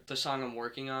 or the song I'm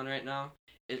working on right now,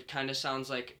 it kind of sounds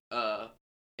like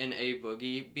an A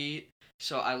Boogie beat.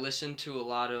 So I listen to a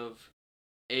lot of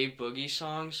A Boogie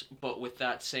songs, but with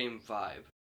that same vibe,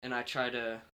 and I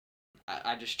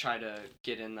just try to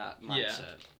get in that mindset.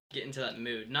 Yeah. Get into that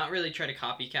mood. Not really try to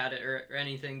copycat it or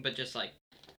anything, but just like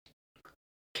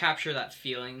capture that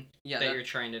feeling that you're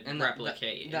trying to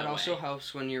replicate. That also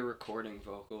helps when you're recording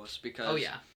vocals, because oh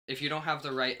yeah, if you don't have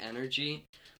the right energy,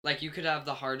 like you could have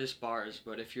the hardest bars,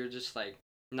 but if you're just like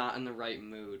not in the right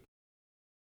mood.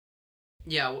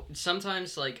 Yeah,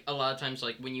 sometimes like a lot of times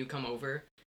like when you come over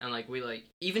and like we like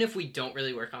even if we don't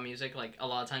really work on music, like a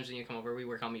lot of times when you come over we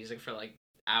work on music for like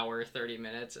hour 30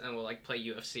 minutes and we'll like play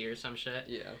UFC or some shit.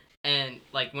 Yeah. And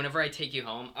like whenever I take you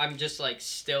home, I'm just like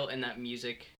still in that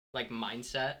music like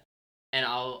mindset, and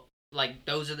I'll like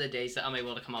those are the days that I'm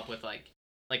able to come up with like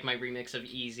my remix of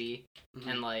Easy. Mm-hmm.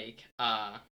 And like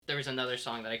there was another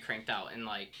song that I cranked out in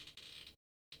like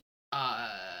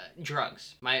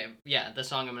Drugs. The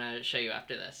song I'm gonna show you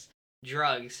after this.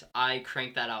 Drugs, I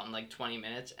cranked that out in like 20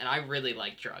 minutes, and I really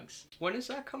like Drugs. When is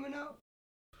that coming out?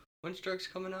 When's Drugs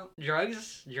coming out?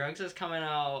 Drugs is coming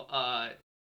out,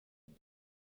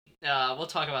 we'll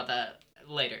talk about that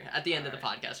later, at the end of the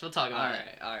podcast. We'll talk about it.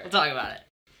 Alright. We'll talk about it.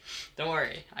 Don't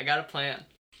worry, I got a plan.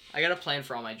 I got a plan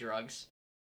for all my drugs.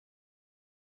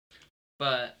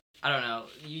 But I don't know.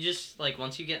 You just like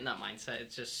once you get in that mindset,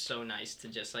 it's just so nice to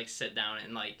just like sit down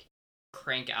and like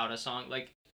crank out a song. Like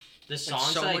the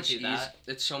songs that I do that,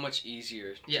 it's so much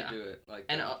easier to do it like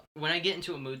that. And when I get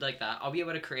into a mood like that, I'll be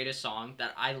able to create a song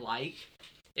that I like.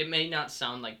 It may not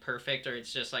sound like perfect, or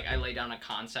it's just like I lay down a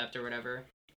concept or whatever,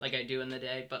 like I do in the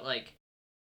day, but like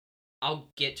I'll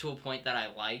get to a point that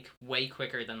I like way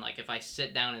quicker than like if I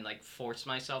sit down and like force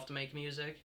myself to make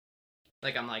music.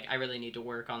 Like I'm like I really need to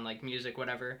work on like music,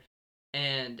 whatever.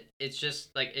 And it's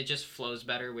just like it just flows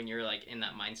better when you're like in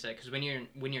that mindset, because when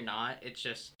you're not, it's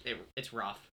just it's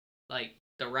rough. Like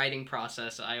the writing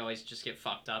process, I always just get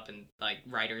fucked up and like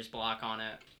writer's block on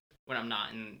it when I'm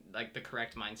not in like the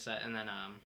correct mindset. And then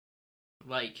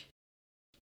like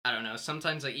I don't know,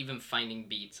 sometimes like even finding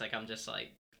beats, like I'm just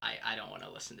like I don't want to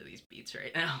listen to these beats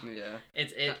right now.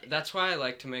 Yeah. That's why I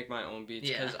like to make my own beats,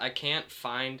 because I can't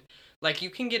find, like,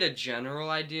 you can get a general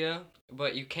idea,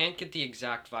 but you can't get the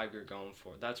exact vibe you're going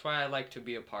for. That's why I like to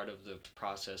be a part of the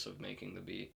process of making the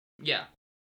beat. Yeah.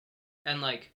 And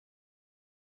like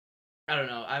I don't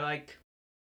know,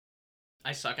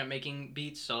 I suck at making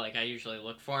beats, so like I usually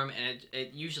look for them, and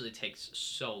it usually takes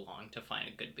so long to find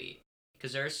a good beat,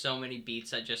 because there are so many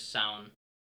beats that just sound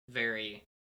very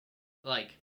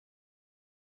like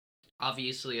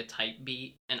obviously a type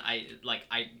beat, and I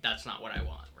that's not what I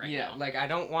want now. Yeah, like I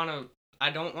don't want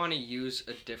to use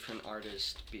a different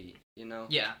artist beat, you know?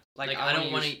 Yeah. Like I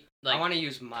don't want to I want to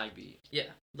use my beat. Yeah.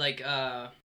 Like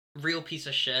Real Piece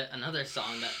of Shit, another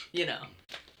song that, you know,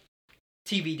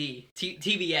 TBD,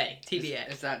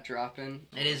 TBA. Is that dropping?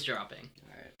 It is dropping.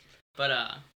 All right.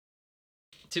 But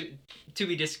to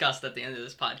be discussed at the end of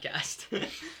this podcast.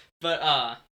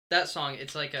 But that song,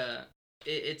 it's like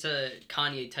it's a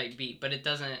Kanye type beat, but it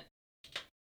doesn't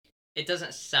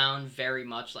sound very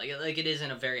much like it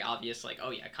isn't a very obvious like,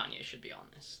 oh yeah, Kanye should be on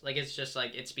this. Like it's just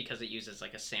like it's because it uses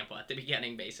like a sample at the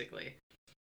beginning basically.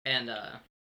 And I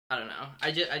don't know.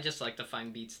 I just like to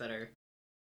find beats that are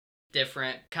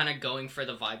different, kind of going for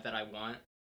the vibe that I want,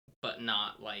 but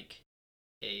not like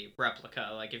a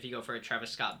replica. Like if you go for a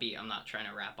Travis Scott beat, I'm not trying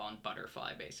to rap on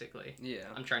Butterfly basically. Yeah.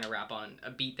 I'm trying to rap on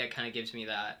a beat that kind of gives me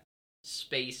that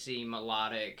spacey,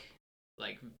 melodic,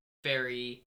 like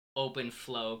very open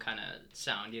flow kind of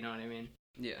sound, you know what I mean?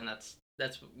 Yeah. And that's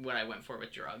what I went for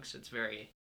with Drugs. It's very,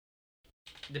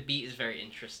 the beat is very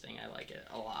interesting. I like it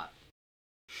a lot.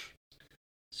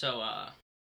 So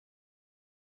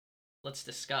let's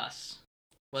discuss.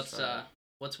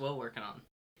 What's Will working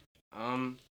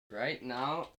on? Right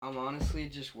now I'm honestly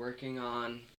just working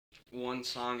on one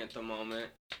song at the moment.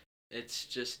 It's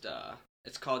just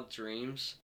it's called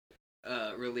Dreams.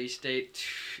 Release date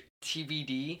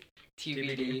TBD.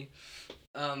 TBD.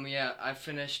 Yeah, I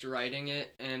finished writing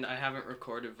it and I haven't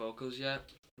recorded vocals yet.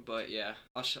 But yeah,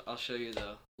 I'll show you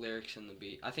the lyrics and the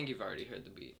beat. I think you've already heard the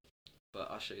beat,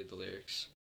 but I'll show you the lyrics.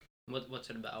 What's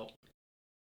it about?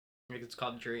 Like it's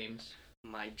called Dreams.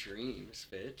 My dreams,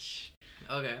 bitch.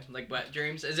 Okay, like Wet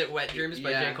Dreams. Is it Wet Dreams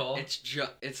by J. Cole?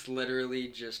 It's literally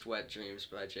just Wet Dreams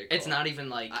by J. Cole. It's not even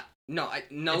like no.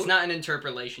 It's not an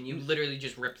interpolation. You literally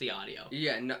just rip the audio.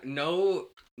 Yeah, no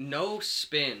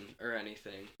spin or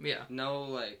anything. Yeah. No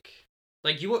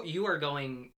like you are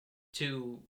going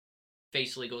to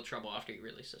face legal trouble after you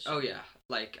release this. Oh yeah,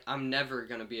 like I'm never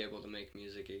gonna be able to make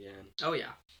music again. Oh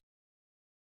yeah.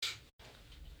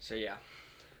 So yeah,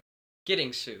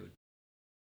 getting sued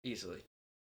easily.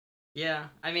 Yeah,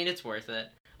 I mean it's worth it.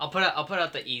 I'll put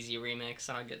out the easy remix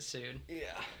and I'll get sued.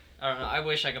 Yeah. I don't know. I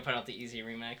wish I could put out the easy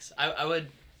remix. I would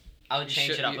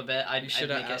change it up a bit. You should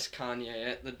have asked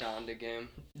Kanye at the Donda game.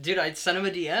 Dude, I'd sent him a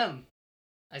DM.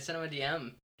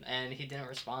 And he didn't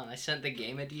respond. I sent the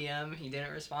game a DM. He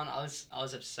didn't respond. I was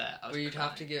upset. Well, you'd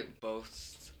have to get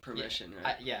both permission,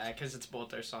 right? Yeah, because it's both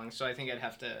their songs. So I think I'd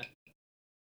have to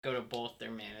go to both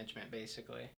their management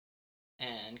basically.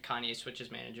 And Kanye switches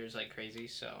managers like crazy.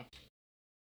 So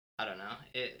I don't know.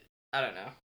 I don't know.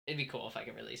 It'd be cool if I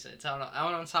could release it. It's out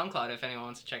on SoundCloud if anyone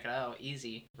wants to check it out.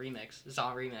 Easy remix. It's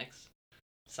all remix.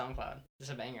 SoundCloud.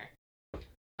 It's a banger.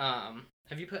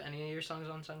 Have you put any of your songs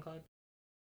on SoundCloud?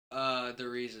 The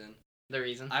Reason. The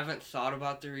Reason? I haven't thought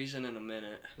about The Reason in a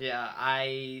minute. Yeah,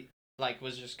 I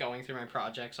was just going through my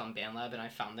projects on BandLab and I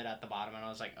found it at the bottom and I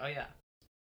was like, oh yeah,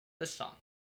 this song.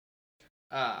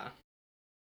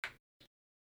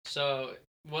 So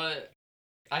what?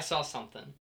 I saw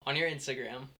something on your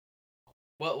Instagram.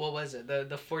 What was it?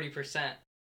 The 40%.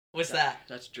 What's that?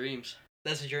 That's Dreams.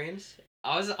 That's Dreams.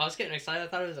 I was getting excited. I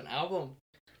thought it was an album.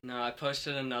 No, I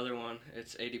posted another one.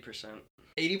 It's 80%.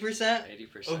 80%?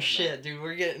 80%. Oh shit, dude,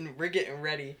 we're getting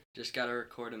ready. Just gotta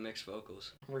record and mix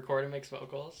vocals. Record and mix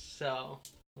vocals. So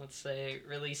let's say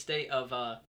release date of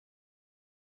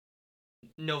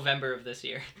November of this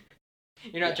year.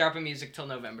 You're not dropping music till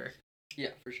November.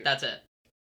 Yeah, for sure. That's it.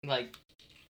 Like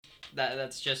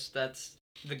that's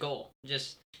the goal.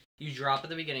 Just you drop at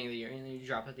the beginning of the year and then you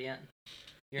drop at the end.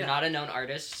 You're not a known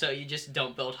artist, so you just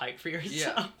don't build hype for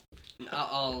yourself. Yeah.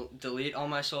 I'll delete all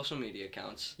my social media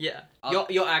accounts. Yeah.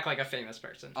 You'll act like a famous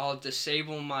person. I'll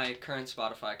disable my current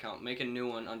Spotify account, make a new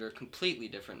one under a completely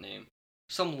different name.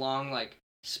 Some long, like,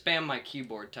 spam my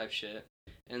keyboard type shit.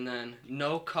 And then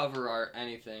no cover art,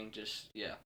 anything, just,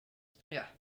 yeah. Yeah.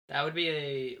 That would be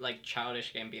a, like,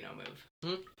 childish Gambino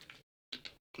move.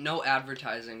 No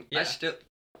advertising. Yeah.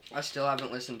 I still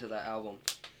haven't listened to that album.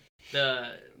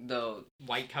 The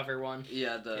white cover one?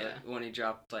 Yeah, when he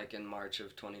dropped, like, in March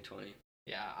of 2020.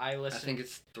 Yeah, I listened. I think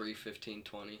it's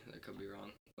 3/15/20. That could be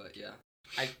wrong, but yeah.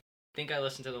 I think I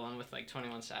listened to the one with, like,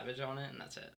 21 Savage on it, and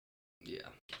that's it. Yeah.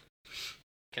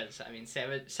 Because, I mean,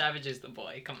 Savage is the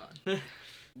boy. Come on.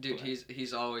 Dude,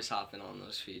 he's always hopping on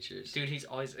those features. Dude, he's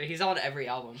on every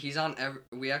album. He's on every.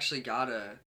 We actually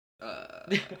gotta.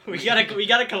 we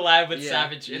gotta collab with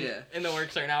Savage in the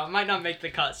works right now. It might not make the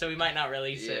cut, so we might not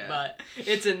release it, but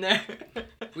it's in there.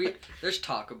 There's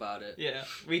talk about it. Yeah,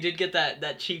 we did get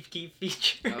that Chief Keef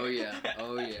feature. Oh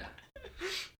yeah.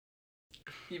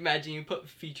 Imagine you put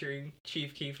featuring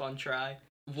Chief Keef on Try.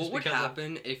 What would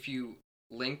happen if you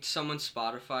linked someone's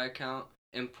Spotify account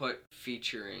and put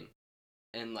featuring,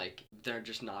 and like they're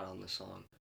just not on the song?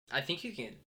 I think you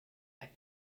can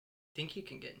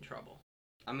get in trouble.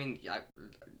 I mean,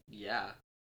 yeah.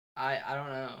 I don't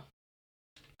know.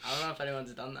 I don't know if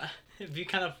anyone's done that. It'd be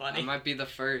kind of funny. I might be the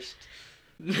first.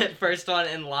 First one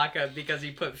in lockup because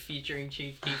he put featuring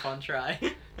Chief Keef on Try.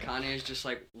 Kanye's just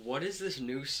like, what is this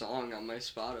new song on my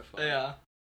Spotify? Yeah.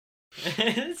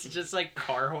 It's just like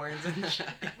car horns and shit.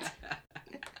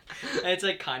 And it's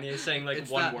like Kanye saying like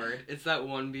one word. It's that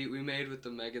one beat we made with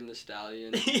the Megan Thee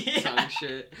Stallion Yeah. song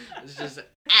shit. It's just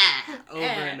over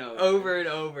and over. Over and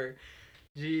over.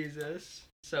 Jesus.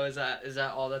 So is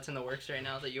that all that's in the works right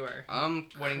now that you are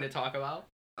wanting to talk about?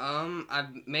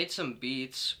 I've made some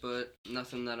beats, but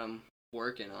nothing that I'm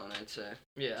working on, I'd say.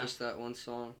 Yeah. Just that one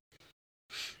song.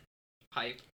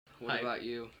 Hype. What Hype. about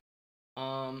you?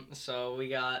 So we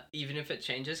got Even If It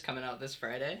Changes coming out this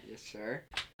Friday. Yes, sir.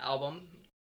 Album.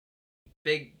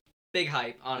 Big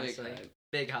hype, honestly.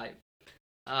 Big hype.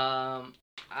 I'm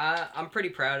pretty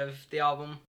proud of the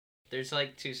album. There's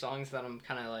like 2 songs that I'm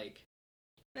kind of like,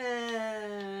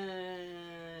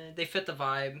 they fit the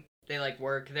vibe. They like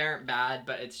work. They aren't bad,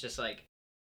 but it's just like,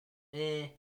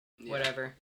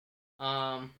 whatever.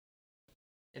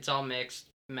 It's all mixed,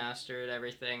 mastered,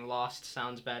 everything. Lost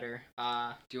sounds better.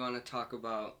 Do you want to talk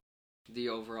about the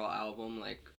overall album,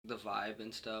 like the vibe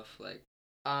and stuff? Like,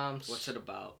 what's it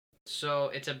about? So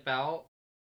it's about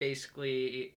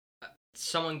basically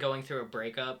someone going through a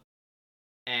breakup,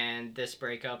 and this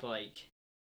breakup, like,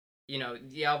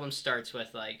 the album starts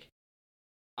with like,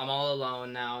 I'm all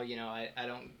alone now, I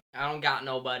don't got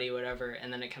nobody, whatever,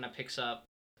 and then it kind of picks up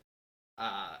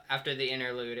after the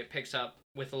interlude. It picks up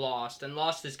with Lost, and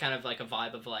Lost is kind of like a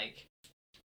vibe of like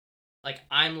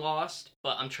I'm lost,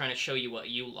 but I'm trying to show you what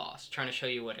you lost, trying to show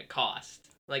you what it cost,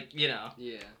 like, Yeah.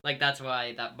 like that's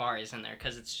why that bar is in there,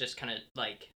 because it's just kind of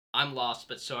like, I'm lost,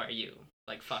 but so are you,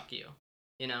 like, fuck you,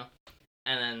 and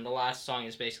then the last song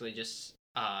is basically just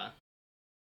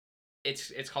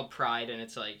it's called Pride, and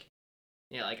it's like,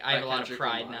 like, I have a lot of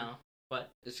pride now. What?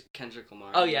 It's Kendrick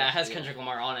Lamar. Oh yeah, it has Kendrick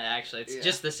Lamar on it, actually. It's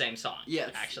just the same song. Yeah.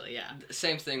 Actually, yeah.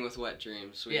 Same thing with Wet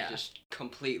Dreams. We just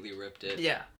completely ripped it.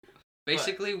 Yeah.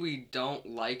 Basically, we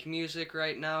don't like music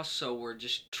right now, so we're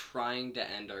just trying to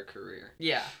end our career.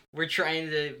 Yeah. We're trying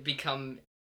to become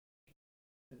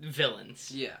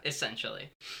villains. Yeah. Essentially.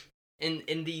 In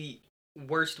the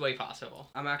worst way possible.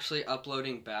 I'm actually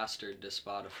uploading Bastard to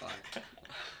Spotify.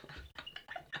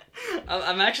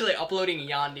 I'm actually uploading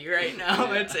Yandi right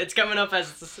now. Yeah. It's coming up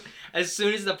as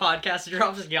soon as the podcast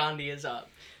drops. Yandi is up,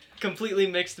 completely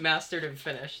mixed, mastered, and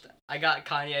finished. I got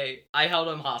Kanye. I held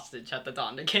him hostage at the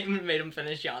Donda game and made him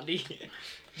finish Yandi,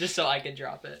 just so I could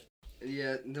drop it.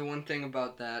 Yeah, the one thing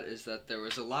about that is that there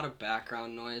was a lot of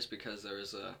background noise because there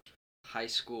was a high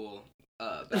school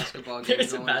basketball game.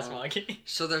 There's a basketball game.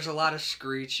 So there's a lot of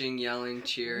screeching, yelling,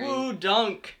 cheering. Woo,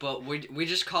 dunk! But we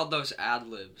just called those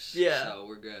ad-libs. Yeah. So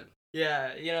we're good.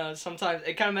 Yeah, sometimes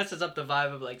it kind of messes up the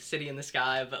vibe of, like, City in the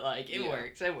Sky, but, like, it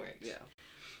works. It works. Yeah.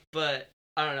 But,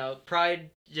 I don't know. Pride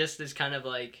just is kind of,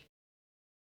 like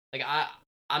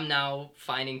I'm now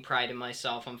finding pride in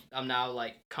myself. I'm now,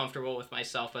 like, comfortable with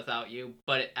myself without you.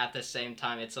 But at the same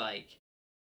time, it's, like,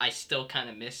 I still kind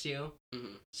of miss you.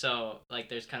 Mm-hmm. So, like,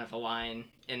 there's kind of a line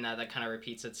in that kind of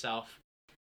repeats itself.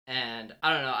 And,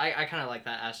 I don't know. I kind of like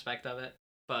that aspect of it.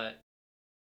 But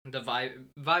the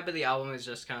vibe of the album is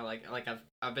just kind of like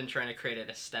I've been trying to create an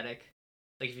aesthetic.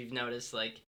 Like, if you've noticed,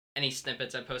 like, any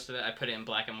snippets I post of it, I put it in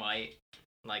black and white.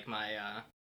 Like, my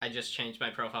I just changed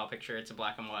my profile picture to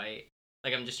black and white.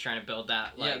 Like, I'm just trying to build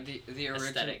that, like,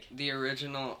 aesthetic. The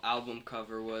original album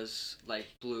cover was like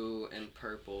blue and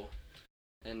purple,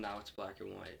 and now it's black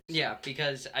and white. So. Yeah,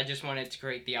 because I just wanted to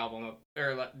create the album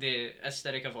or the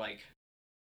aesthetic of like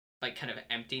kind of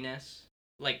emptiness.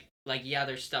 Like, yeah,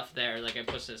 there's stuff there. Like, I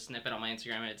posted a snippet on my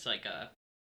Instagram, and it's like a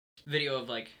video of,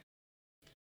 like,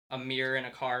 a mirror in a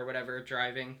car or whatever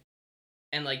driving.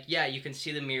 And, like, yeah, you can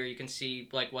see the mirror, you can see,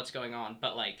 like, what's going on,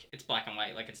 but, like, it's black and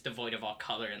white. Like, it's devoid of all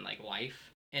color and, like,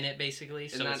 life in it, basically.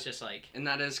 So it's just, like... And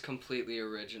that is completely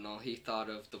original. He thought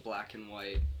of the black and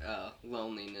white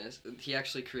loneliness. He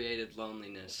actually created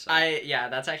loneliness. So. Yeah,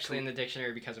 that's actually in the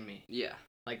dictionary because of me. Yeah.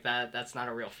 Like, that's not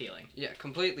a real feeling. Yeah,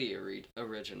 completely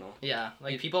original. Yeah,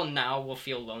 like, people now will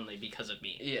feel lonely because of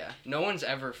me. Yeah, no one's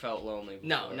ever felt lonely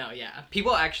before. No, yeah.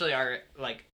 People actually are,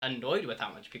 like, annoyed with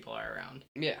how much people are around.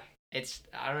 Yeah.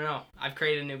 I don't know. I've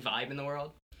created a new vibe in the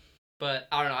world. But,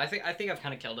 I don't know. I think I've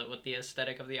kind of killed it with the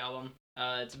aesthetic of the album.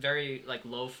 It's very, like,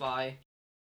 lo-fi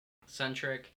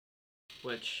centric,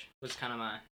 which was kind of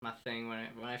my thing when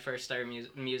I first started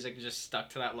music. Just stuck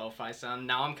to that lo-fi sound.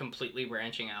 Now I'm completely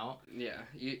branching out. Yeah,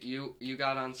 you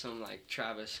got on some, like,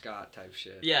 Travis Scott type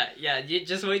shit. Yeah, you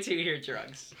just wait till you hear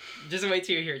drugs.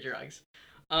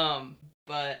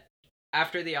 But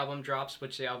after the album drops,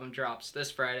 which the album drops this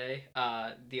Friday,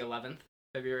 the 11th,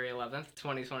 February 11th,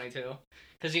 2022.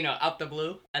 Because, Out the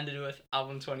Blue ended with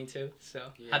album 22, so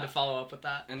had to follow up with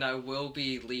that. And I will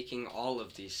be leaking all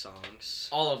of these songs.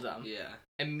 All of them? Yeah.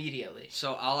 Immediately.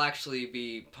 So I'll actually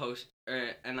be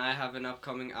and I have an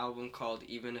upcoming album called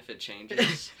Even If It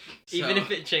Changes. Even If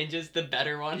It Changes, the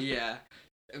better one? Yeah.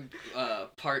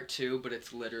 Part 2, but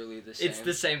it's literally the same. It's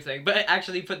the same thing, but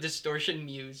actually put distortion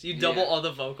mutes. You double all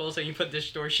the vocals and you put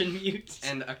distortion mutes.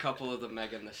 And a couple of the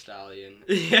Megan Thee Stallion.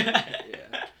 Yeah.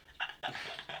 Yeah.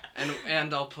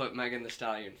 And I'll put Megan Thee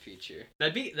Stallion feature.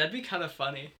 That'd be kind of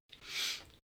funny.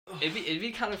 It'd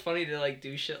be kind of funny to like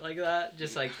do shit like that.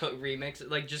 Just like put remix,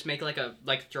 like just make like a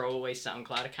like throwaway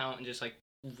SoundCloud account and just like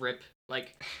rip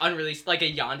like unreleased like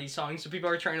a Yandi song. So people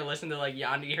are trying to listen to like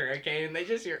Yandi Hurricane and they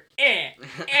just hear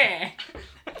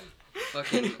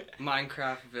Fucking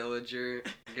Minecraft villager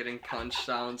getting punch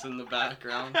sounds in the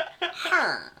background.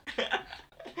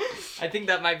 I think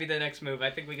that might be the next move. I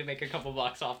think we can make a couple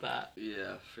bucks off that.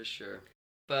 Yeah, for sure.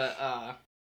 But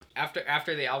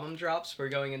after the album drops, we're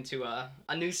going into a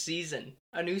new season.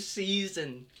 A new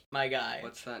season, my guy.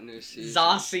 What's that new season?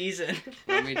 Za season.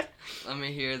 let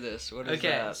me hear this. What is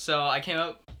that? Okay, so I came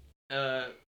up.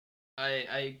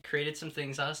 I created some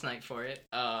things last night for it.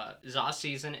 Za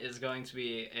season is going to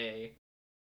be a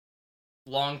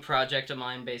long project of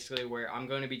mine, basically, where I'm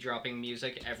going to be dropping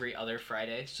music every other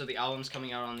Friday. So the album's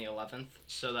coming out on the 11th.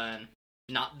 So then,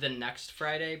 not the next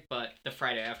Friday, but the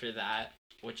Friday after that,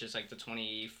 which is like the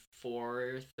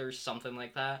 24th or something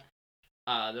like that.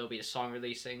 There'll be a song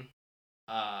releasing.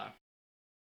 I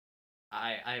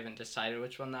haven't decided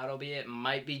which one that'll be. It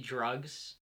might be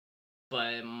Drugs,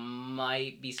 but it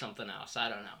might be something else. I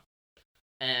don't know.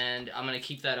 And I'm gonna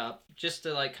keep that up just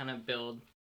to like kind of build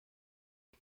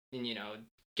and, you know,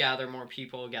 gather more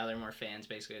people, gather more fans.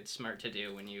 Basically, it's smart to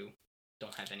do when you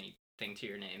don't have anything to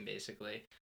your name, basically.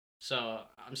 So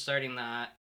I'm starting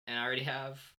that, and I already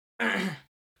have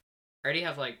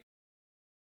like,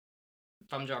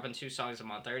 if I'm dropping 2 songs a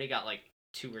month, I already got like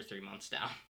 2 or 3 months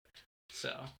down.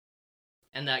 So,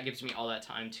 and that gives me all that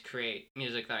time to create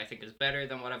music that I think is better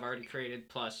than what I've already created,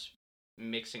 plus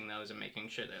mixing those and making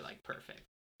sure they're like perfect.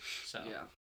 So Yeah.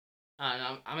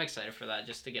 I'm excited for that,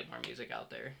 just to get more music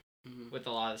out there with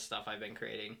a lot of stuff I've been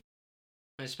creating,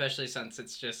 especially since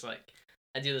it's just like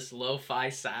I do this lo-fi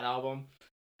sad album,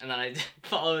 and then I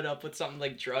follow it up with something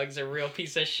like Drugs, a real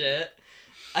piece of shit.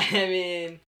 I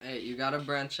mean, hey, you gotta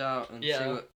branch out and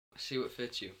see what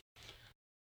fits you.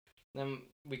 Then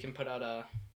we can put out a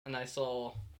nice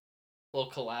little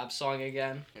collab song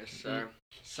again. Yes, sir.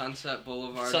 Sunset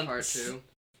Boulevard Part 2.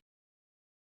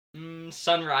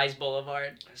 Sunrise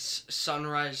Boulevard.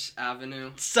 Sunrise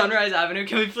Avenue. Sunrise Avenue.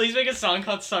 Can we please make a song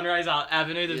called Sunrise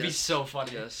Avenue? That'd be so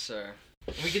funny. Yes, sir.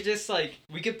 We could just like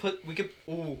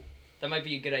ooh, that might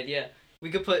be a good idea. We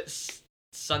could put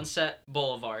Sunset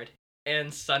Boulevard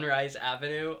and Sunrise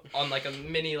Avenue on like a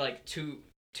mini like two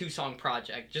song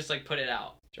project. Just like put it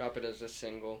out. Drop it as a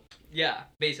single. Yeah,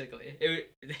 basically.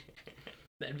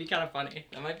 That'd be kind of funny.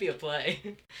 That might be a play.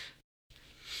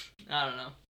 I don't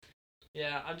know.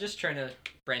 Yeah, I'm just trying to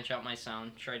branch out my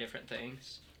sound, try different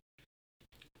things.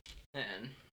 And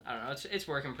I don't know, it's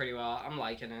working pretty well. I'm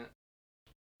liking it.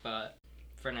 But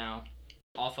for now,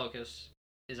 all focus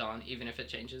is on, even if it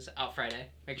changes, out Friday.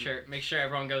 Make sure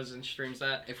everyone goes and streams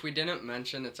that. If we didn't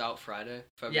mention, it's out Friday,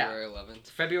 February 11th.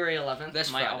 February 11th,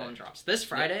 this my Friday. album drops. This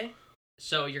Friday? Yeah.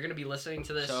 So you're going to be listening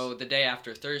to this... So the day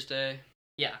after Thursday.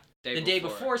 Yeah. The day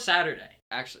before Saturday.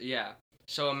 Actually, yeah.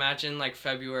 So imagine like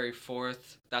February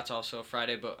 4th, that's also a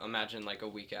Friday, but imagine like a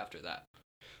week after that.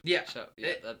 Yeah. So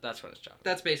yeah, that's when it's dropping.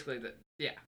 That's basically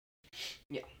yeah.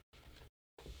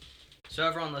 So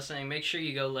everyone listening, make sure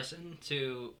you go listen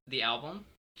to the album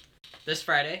this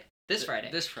Friday. This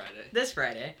Friday.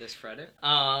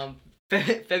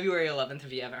 February 11th,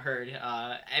 if you haven't heard.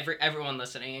 Everyone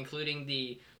listening, including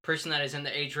the person that is in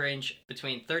the age range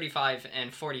between 35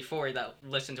 and 44 that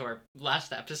listened to our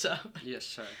last episode. Yes,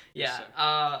 sir. Yeah. Yes,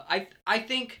 sir. I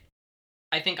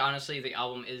think honestly the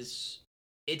album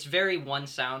it's very one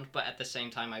sound, but at the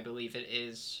same time I believe it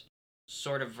is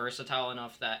sort of versatile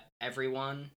enough that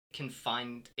everyone can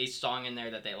find a song in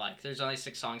there that they like. There's only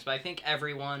 6 songs, but I think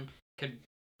everyone could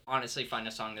honestly find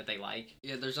a song that they like.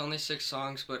 Yeah, there's only 6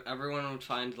 songs, but everyone would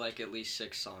find like at least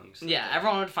 6 songs. Yeah,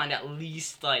 everyone would find at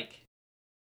least like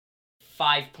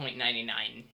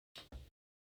 5.99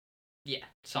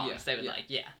 songs they would like.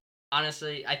 Yeah.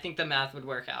 Honestly, I think the math would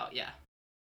work out. Yeah.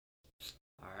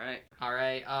 All right.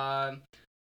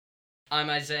 I'm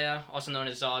Isaiah, also known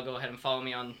as Zaw. Go ahead and follow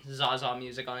me on Zaza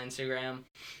Music on Instagram.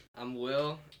 I'm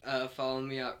Will. Follow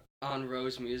me on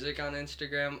Rose Music on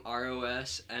Instagram.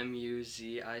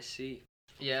 ROSMUZIC.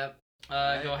 Yep.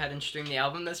 Go ahead and stream the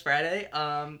album this Friday.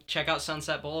 Check out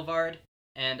Sunset Boulevard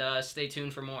and stay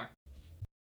tuned for more.